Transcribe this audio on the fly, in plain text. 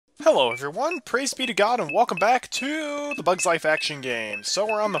Hello everyone, praise be to God and welcome back to the Bugs Life action game. So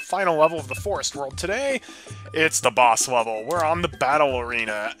we're on the final level of the Forest World today. It's the boss level. We're on the battle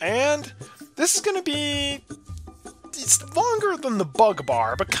arena, and this is gonna be... it's longer than the Bug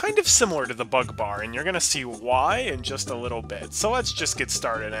Bar, but kind of similar to the Bug Bar, and you're gonna see why in just a little bit. So let's just get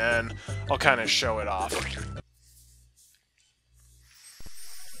started and I'll kind of show it off.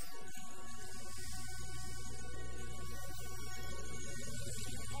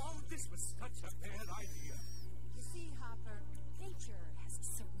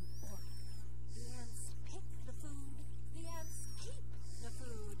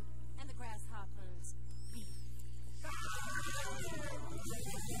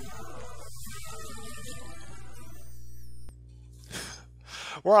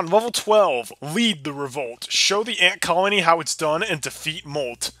 We're on level 12. Lead the revolt. Show the ant colony how it's done and defeat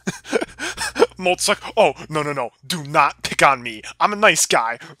Molt. Molt's like, oh, no. Do not pick on me. I'm a nice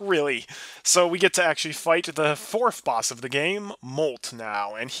guy. Really. So we get to actually fight the fourth boss of the game, Molt,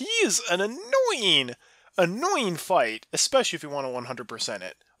 now. And he is an annoying fight, especially if you want to 100%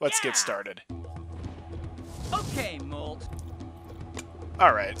 it. Let's get started. Okay, Molt.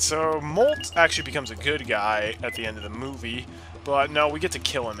 Alright, so Molt actually becomes a good guy at the end of the movie. But no, we get to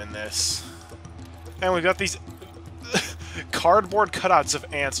kill him in this. And we've got these cardboard cutouts of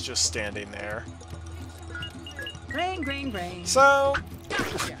ants just standing there. Grain. So,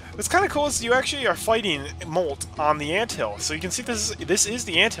 what's kind of cool is you actually are fighting Molt on the anthill. So you can see this is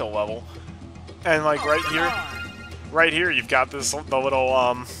the anthill level. And like right here you've got the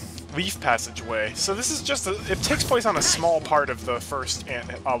little leaf passageway. So this is just it takes place on a small part of the first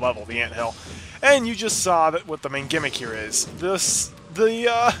level, the anthill. And you just saw that what the main gimmick here is.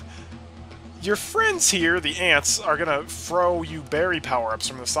 Your friends here, the ants, are gonna throw you berry power-ups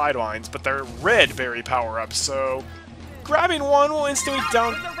from the sidelines, but they're red berry power-ups, so grabbing one will instantly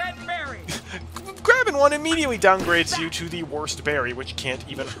grabbing one immediately downgrades you to the worst berry, which can't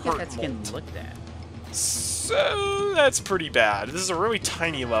even hurt Molt. So that's pretty bad. This is a really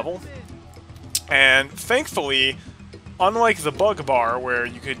tiny level, and thankfully, unlike the Bug Bar, where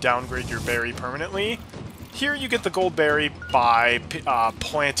you could downgrade your berry permanently, here you get the gold berry by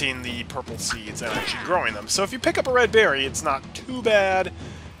planting the purple seeds and actually growing them. So if you pick up a red berry, it's not too bad.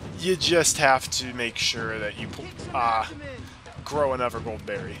 You just have to make sure that you grow another gold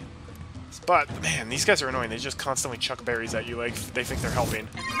berry. But, man, these guys are annoying. They just constantly chuck berries at you like they think they're helping.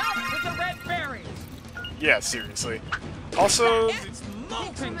 With the red berries. Yeah, seriously. Also,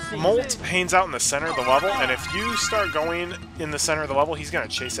 Molt hangs out in the center of the level, and if you start going in the center of the level, he's going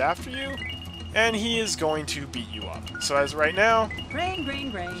to chase after you, and he is going to beat you up. So as right now,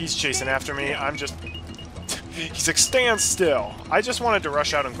 he's chasing after me. I'm just... he's like, stand still. I just wanted to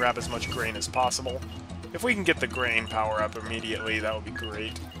rush out and grab as much grain as possible. If we can get the grain power up immediately, that would be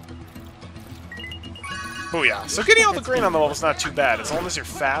great. Oh yeah, so getting all the grain on the level is not too bad, as long as you're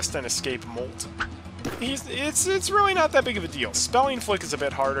fast and escape Molt. It's really not that big of a deal. Spelling Flick is a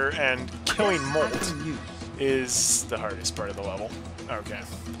bit harder, and killing Molt is the hardest part of the level. Okay.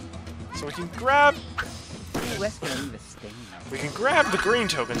 So we can grab... we can grab the green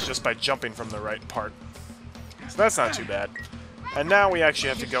tokens just by jumping from the right part. So that's not too bad. And now we actually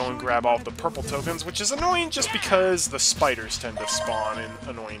have to go and grab all of the purple tokens, which is annoying just because the spiders tend to spawn in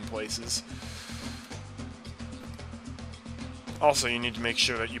annoying places. Also, you need to make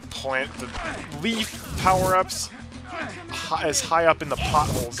sure that you plant the leaf power-ups as high up in the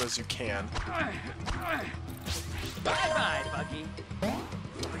potholes as you can. Bye-bye, Buggy.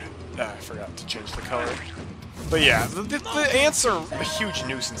 I forgot to change the color. But yeah, the ants are a huge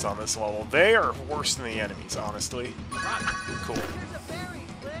nuisance on this level. They are worse than the enemies, honestly. Cool.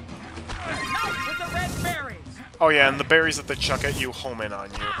 Oh yeah, and the berries that they chuck at you home in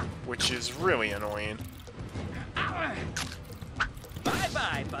on you, which is really annoying.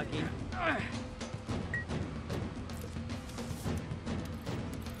 Bye-bye, Buggy.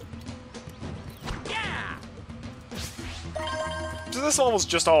 Yeah! So this level's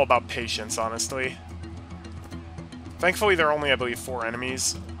just all about patience, honestly. Thankfully, there are only, I believe, 4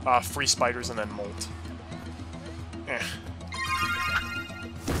 enemies. 3 spiders and then Molt. Eh.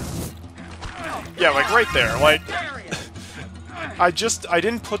 Yeah, like right there, like... I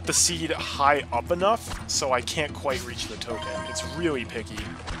didn't put the seed high up enough, so I can't quite reach the token. It's really picky.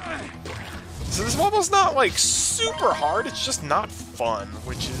 So this level's not, like, super hard, it's just not fun,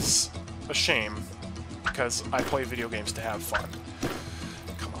 which is a shame, because I play video games to have fun.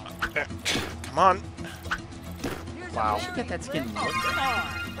 Come on. Come on. Wow. Get that skin.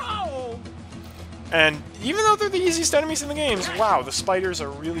 And even though they're the easiest enemies in the games, wow, the spiders are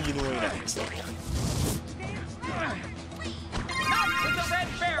really annoying at this level. With the red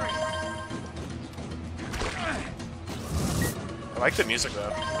berries. like the music,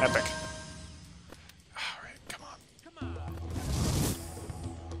 though. Epic. Alright, come on.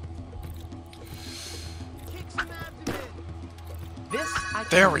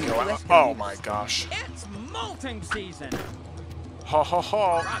 There we go. Oh my gosh. It's molting season. Ho ho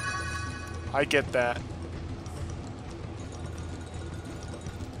ho. I get that.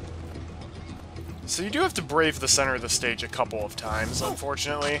 So you do have to brave the center of the stage a couple of times,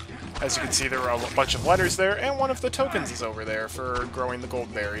 unfortunately. As you can see, there are a bunch of letters there, and one of the tokens is over there for growing the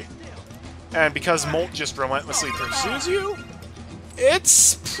gold berry. And because Molt just relentlessly pursues you,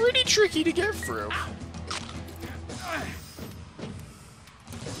 it's pretty tricky to get through.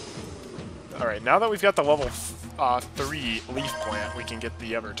 Alright, now that we've got the level 3 leaf plant, we can get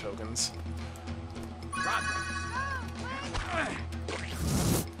the other tokens.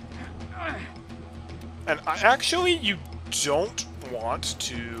 And actually, you don't want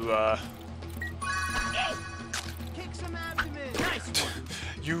to,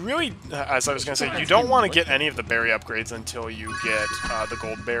 you really, as I was going to say, you don't want to get any of the berry upgrades until you get the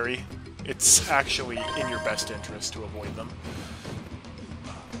gold berry. It's actually in your best interest to avoid them.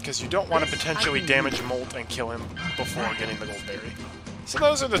 Because you don't want to potentially damage Molt and kill him before getting the gold berry. So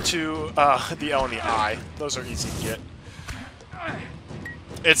those are the two, the L and the I. Those are easy to get.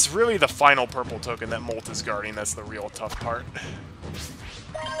 It's really the final purple token that Molt is guarding that's the real tough part.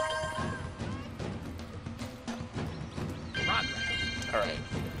 Alright.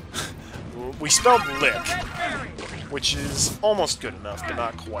 We spelled lick, which is almost good enough, but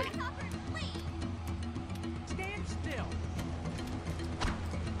not quite.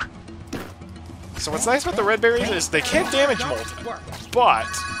 So what's nice about the red berries is they can't damage Molt, but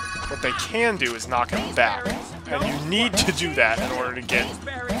what they can do is knock him back. And you need to do that in order to get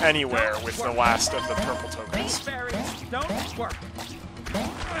anywhere with the last of the purple tokens. Darn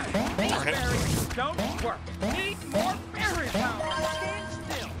it.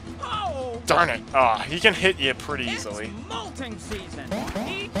 Darn it. Ah, he can hit you pretty easily.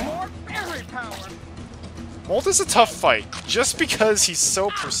 Molt is a tough fight, just because he's so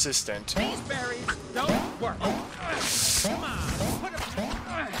persistent.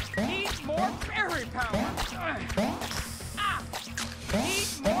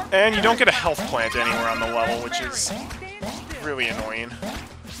 And you don't get a health plant anywhere on the level, which is really annoying.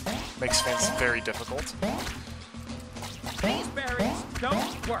 Makes things very difficult. These berries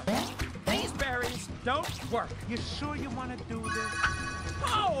don't work. These berries don't work. You sure you want to do this?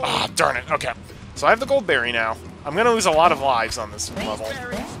 Ah, darn it. Okay. So I have the gold berry now. I'm going to lose a lot of lives on this level.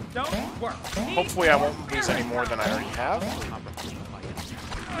 Hopefully I won't lose any more than I already have.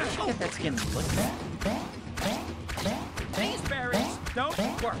 Get that skin looked at. These berries don't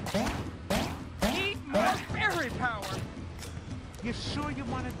work. Need more berry power. You sure you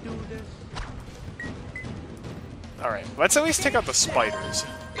want to do this? Alright, let's at least take out the spiders.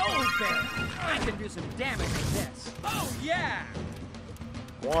 Gold berry! I can do some damage with this. Oh, yeah!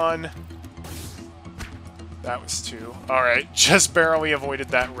 1. That was 2. Alright, just barely avoided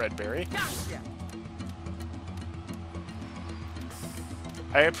that red berry. Gotcha.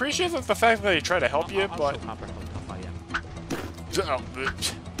 I appreciate the fact that they try to help you, but... Oh,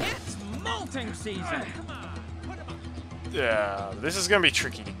 It's molting season! yeah, this is gonna be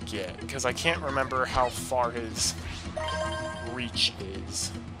tricky to get, because I can't remember how far his reach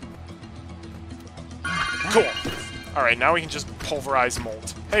is. Cool! Alright, now we can just pulverize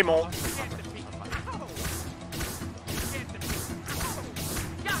Molt. Hey, Molt!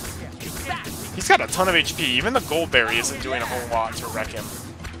 He's got a ton of HP. Even the gold berry isn't doing a whole lot to wreck him.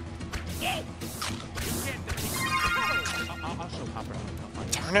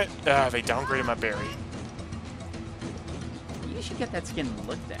 Darn it! They downgraded my berry. You should get that skin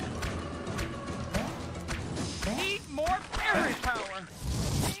looked at. Need more berry power!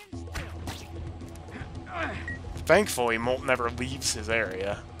 Thankfully, Molt never leaves his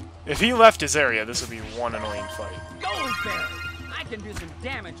area. If he left his area, this would be one annoying fight. Gold berry! I can do some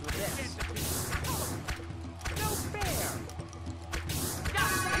damage with this. No fair!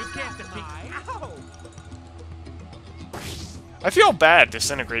 You can't defeat. Ow! I feel bad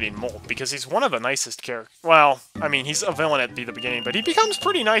disintegrating Molt, because he's one of the nicest characters. Well, I mean, he's a villain at the beginning, but he becomes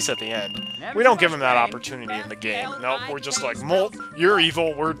pretty nice at the end. We don't give him that opportunity in the game. Nope, we're just like, Molt, you're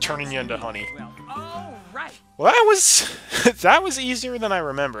evil, we're turning you into honey. Well, that was easier than I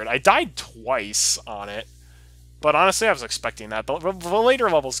remembered. I died twice on it, but honestly, I was expecting that. The later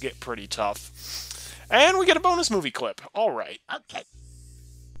levels get pretty tough. And we get a bonus movie clip. Alright. Okay.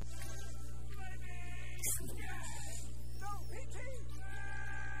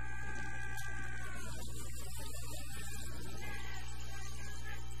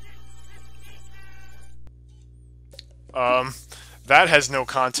 That has no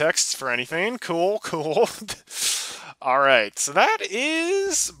context for anything. Cool, cool. Alright, so that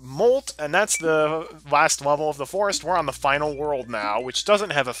is Molt, and that's the last level of the forest. We're on the final world now, which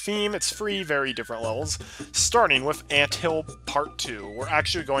doesn't have a theme. It's free, very different levels, starting with Anthill Part 2. We're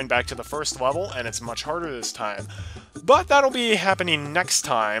actually going back to the first level, and it's much harder this time. But that'll be happening next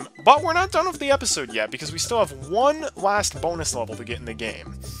time. But we're not done with the episode yet, because we still have one last bonus level to get in the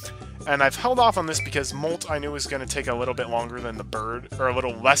game. And I've held off on this because Molt I knew was going to take a little bit longer than the bird, or a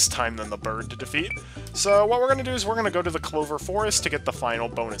little less time than the bird to defeat. So what we're going to do is we're going to go to the Clover Forest to get the final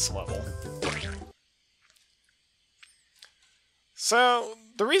bonus level. So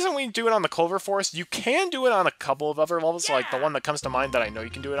the reason we do it on the Clover Forest, you can do it on a couple of other levels, like the one that comes to mind that I know you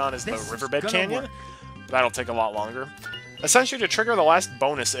can do it on is the Riverbed Canyon. That'll take a lot longer. Essentially, to trigger the last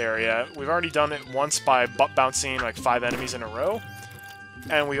bonus area, we've already done it once by butt bouncing like 5 enemies in a row.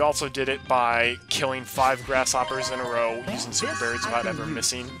 And we also did it by killing 5 grasshoppers in a row using super berries without ever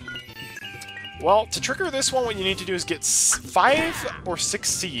missing. Well, to trigger this one, what you need to do is get 5 or 6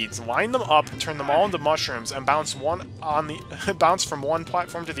 seeds, line them up, turn them all into mushrooms, and bounce bounce from one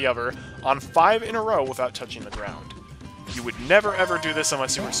platform to the other on 5 in a row without touching the ground. You would never ever do this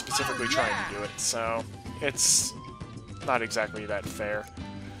unless you were specifically trying to do it, so it's not exactly that fair.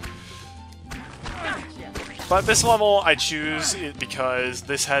 But this level, I choose it because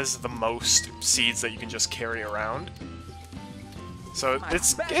this has the most seeds that you can just carry around. So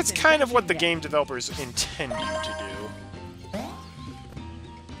it's kind of what the game developers intend you to do.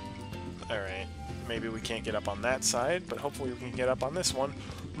 Alright, maybe we can't get up on that side, but hopefully we can get up on this one.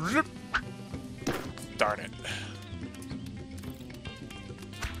 Darn it.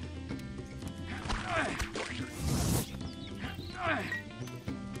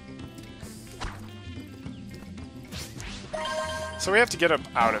 So we have to get up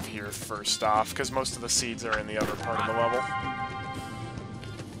out of here first off, because most of the seeds are in the other part of the level.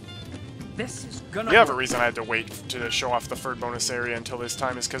 This is gonna The other reason I had to wait to show off the third bonus area until this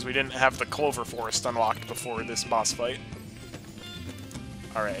time is because we didn't have the Clover Forest unlocked before this boss fight.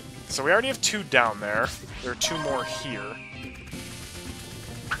 Alright, so we already have 2 down there. There are 2 more here.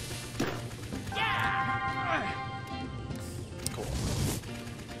 Cool.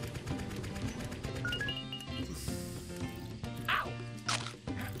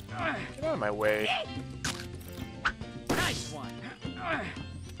 Get out of my way. Nice one.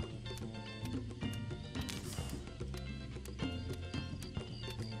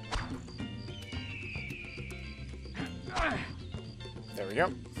 There we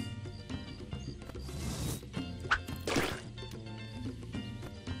go.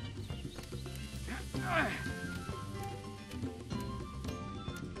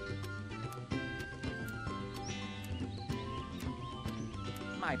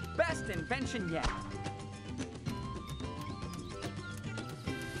 My best invention yet.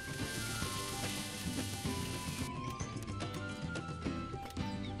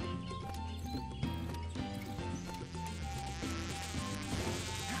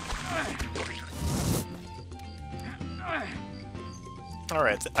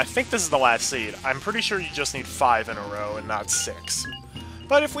 Alright, I think this is the last seed. I'm pretty sure you just need 5 in a row and not 6.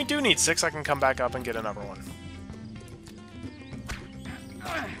 But if we do need 6, I can come back up and get another one.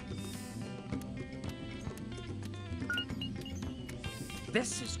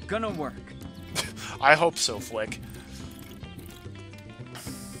 This is gonna work. I hope so, Flick.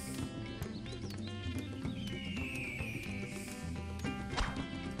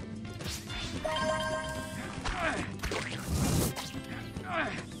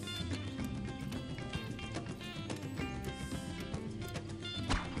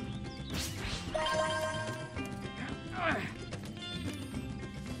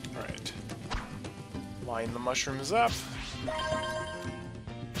 Alright. Line the mushrooms up.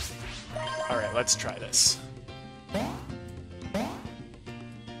 Alright, let's try this.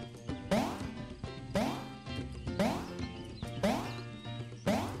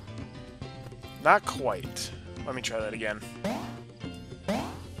 Not quite. Let me try that again.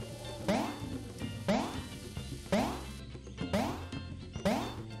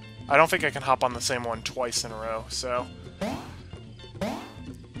 I don't think I can hop on the same one twice in a row, so...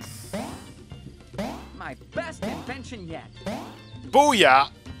 My best invention yet. Booyah!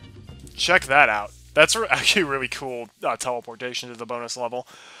 Check that out. That's actually really cool teleportation to the bonus level.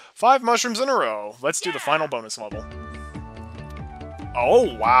 5 mushrooms in a row. Let's do the final bonus level.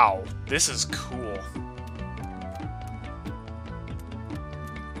 Oh, wow. This is cool.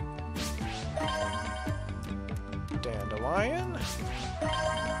 Dandelion.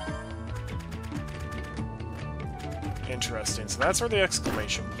 Interesting. So that's where the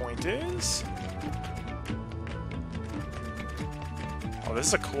exclamation point is. Oh, this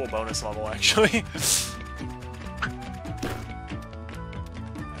is a cool bonus level, actually.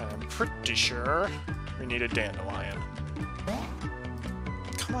 I'm pretty sure we need a dandelion.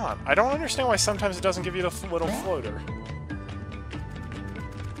 Come on, I don't understand why sometimes it doesn't give you the little floater.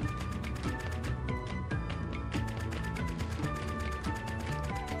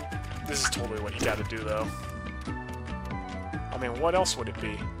 This is totally what you gotta do, though. I mean, what else would it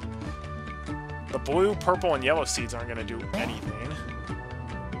be? The blue, purple, and yellow seeds aren't gonna do anything.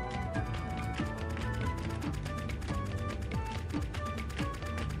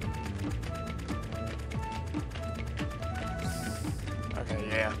 Okay,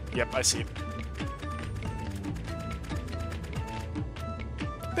 yeah. Yep, I see.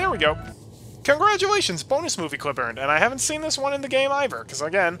 There we go. Congratulations! Bonus movie clip earned. And I haven't seen this one in the game either, because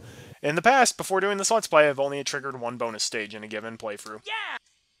again, in the past, before doing this Let's Play, I've only triggered one bonus stage in a given playthrough. Yeah!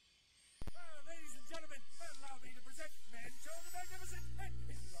 Ladies and gentlemen, allow me to present Mancho the Magnificent and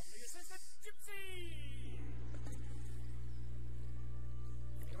his lovely assistant, Gypsy!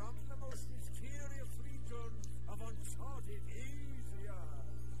 From the most mysterious region of uncharted Asia,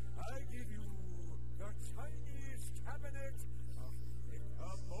 I give you the Chinese cabinet of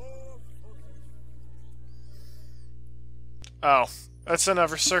metamorphosis. Oh, that's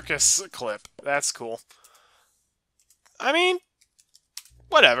another circus clip. That's cool. I mean,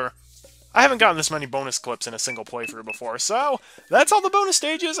 whatever. I haven't gotten this many bonus clips in a single playthrough before, so that's all the bonus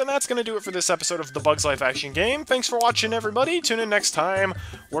stages, and that's going to do it for this episode of the Bugs Life Action Game. Thanks for watching, everybody. Tune in next time.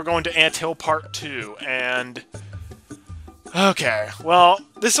 We're going to Anthill Part 2, and... Okay, well,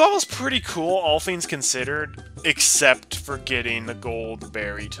 this level's pretty cool, all things considered, except for getting the gold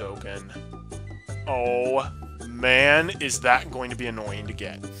berry token. Oh, man, is that going to be annoying to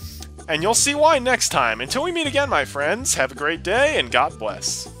get. And you'll see why next time. Until we meet again, my friends, have a great day, and God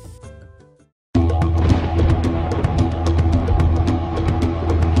bless.